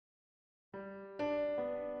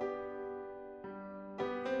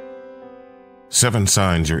7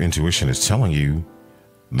 signs your intuition is telling you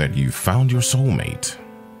that you found your soulmate.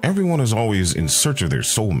 Everyone is always in search of their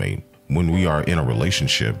soulmate. When we are in a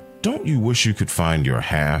relationship, don't you wish you could find your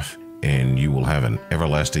half and you will have an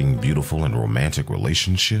everlasting, beautiful, and romantic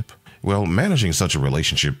relationship? Well, managing such a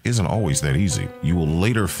relationship isn't always that easy. You will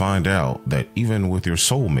later find out that even with your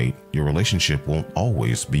soulmate, your relationship won't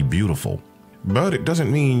always be beautiful. But it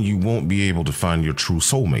doesn't mean you won't be able to find your true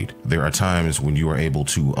soulmate. There are times when you are able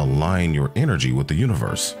to align your energy with the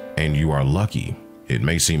universe, and you are lucky. It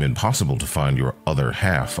may seem impossible to find your other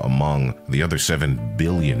half among the other 7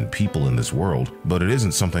 billion people in this world, but it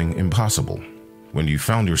isn't something impossible. When you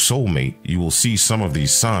found your soulmate, you will see some of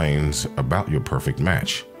these signs about your perfect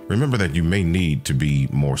match. Remember that you may need to be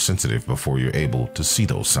more sensitive before you're able to see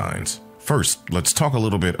those signs. First, let's talk a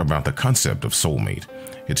little bit about the concept of soulmate.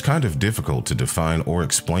 It's kind of difficult to define or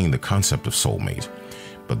explain the concept of soulmate,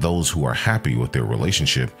 but those who are happy with their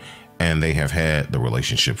relationship and they have had the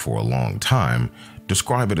relationship for a long time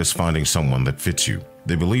describe it as finding someone that fits you.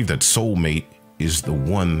 They believe that soulmate is the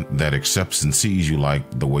one that accepts and sees you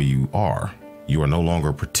like the way you are. You are no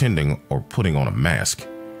longer pretending or putting on a mask.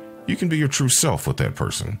 You can be your true self with that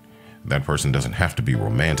person. That person doesn't have to be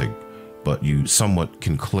romantic, but you somewhat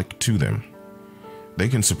can click to them. They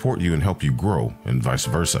can support you and help you grow, and vice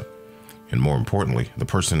versa. And more importantly, the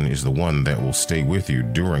person is the one that will stay with you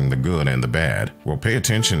during the good and the bad. Well, pay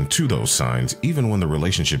attention to those signs even when the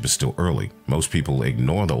relationship is still early. Most people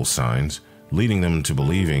ignore those signs, leading them to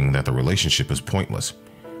believing that the relationship is pointless.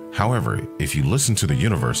 However, if you listen to the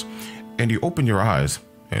universe and you open your eyes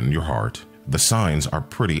and your heart, the signs are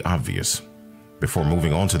pretty obvious. Before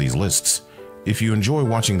moving on to these lists, if you enjoy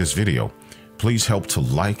watching this video, please help to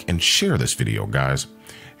like and share this video, guys.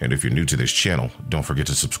 And if you're new to this channel, don't forget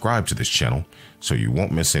to subscribe to this channel so you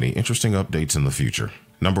won't miss any interesting updates in the future.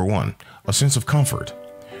 Number 1, a sense of comfort.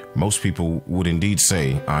 Most people would indeed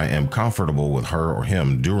say, I am comfortable with her or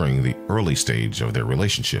him during the early stage of their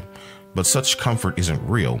relationship, but such comfort isn't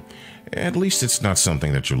real. At least it's not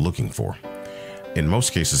something that you're looking for. In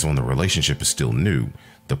most cases, when the relationship is still new,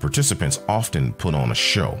 the participants often put on a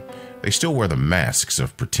show. They still wear the masks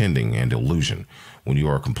of pretending and illusion. When you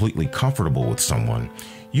are completely comfortable with someone,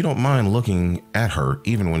 you don't mind looking at her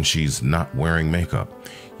even when she's not wearing makeup.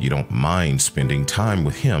 You don't mind spending time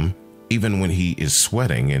with him even when he is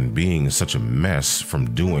sweating and being such a mess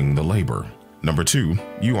from doing the labor. Number 2,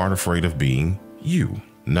 you aren't afraid of being you.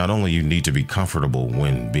 Not only you need to be comfortable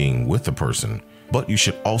when being with the person, but you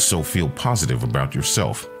should also feel positive about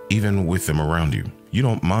yourself, even with them around you. You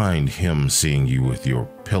don't mind him seeing you with your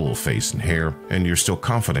pillow face and hair, and you're still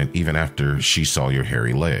confident even after she saw your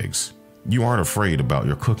hairy legs. You aren't afraid about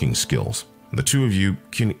your cooking skills. The two of you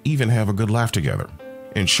can even have a good laugh together.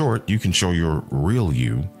 In short, you can show your real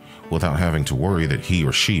you without having to worry that he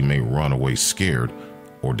or she may run away scared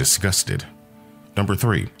or disgusted. Number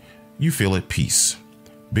 3, you feel at peace.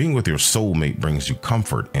 Being with your soulmate brings you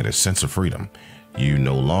comfort and a sense of freedom. You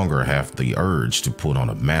no longer have the urge to put on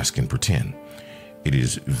a mask and pretend. It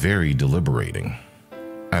is very deliberating.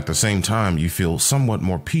 At the same time, you feel somewhat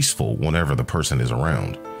more peaceful whenever the person is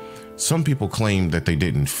around. Some people claim that they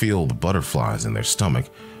didn't feel the butterflies in their stomach,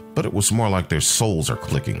 but it was more like their souls are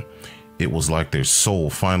clicking. It was like their soul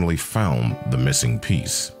finally found the missing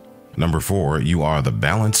piece. Number 4, you are the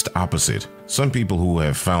balanced opposite. Some people who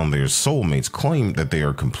have found their soulmates claim that they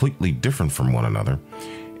are completely different from one another,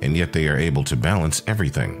 and yet they are able to balance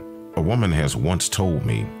everything. A woman has once told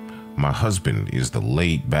me, my husband is the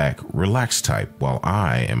laid-back, relaxed type, while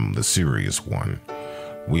I am the serious one.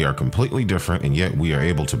 We are completely different, and yet we are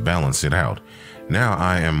able to balance it out. Now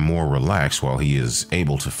I am more relaxed while he is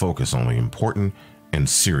able to focus on the important and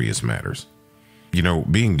serious matters. You know,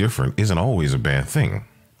 being different isn't always a bad thing.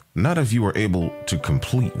 Not if you are able to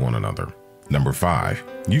complete one another. Number 5,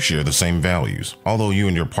 you share the same values. Although you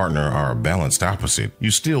and your partner are a balanced opposite,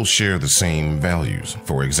 you still share the same values.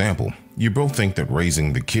 For example, you both think that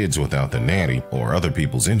raising the kids without the nanny or other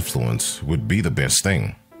people's influence would be the best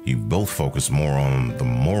thing. You both focus more on the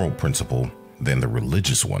moral principle than the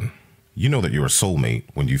religious one. You know that you're a soulmate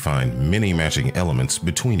when you find many matching elements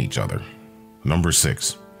between each other. Number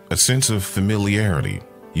 6, a sense of familiarity.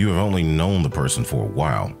 You have only known the person for a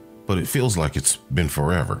while, but it feels like it's been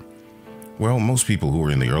forever. Well, most people who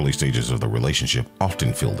are in the early stages of the relationship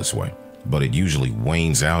often feel this way, but it usually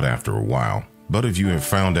wanes out after a while. But if you have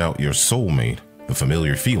found out your soulmate, the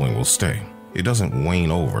familiar feeling will stay. It doesn't wane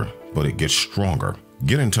over, but it gets stronger.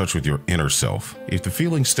 Get in touch with your inner self. If the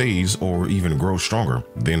feeling stays or even grows stronger,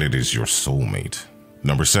 then it is your soulmate.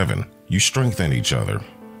 Number 7, you strengthen each other.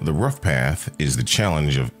 The rough path is the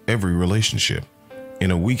challenge of every relationship. In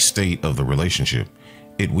a weak state of the relationship,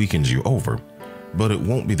 it weakens you over, But it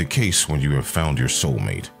won't be the case when you have found your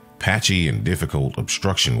soulmate. Patchy and difficult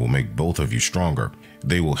obstruction will make both of you stronger.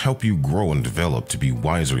 They will help you grow and develop to be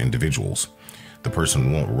wiser individuals. The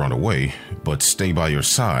person won't run away, but stay by your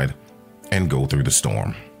side and go through the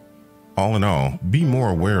storm. All in all, be more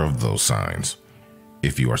aware of those signs.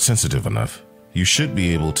 If you are sensitive enough, you should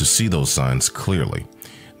be able to see those signs clearly.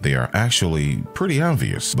 They are actually pretty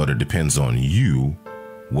obvious, but it depends on you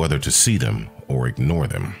whether to see them or ignore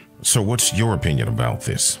them. So what's your opinion about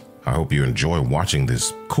this? I hope you enjoy watching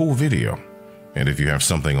this cool video. And if you have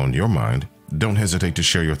something on your mind, don't hesitate to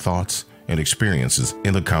share your thoughts and experiences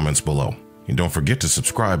in the comments below. And don't forget to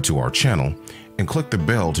subscribe to our channel and click the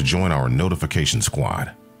bell to join our notification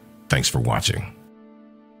squad. Thanks for watching.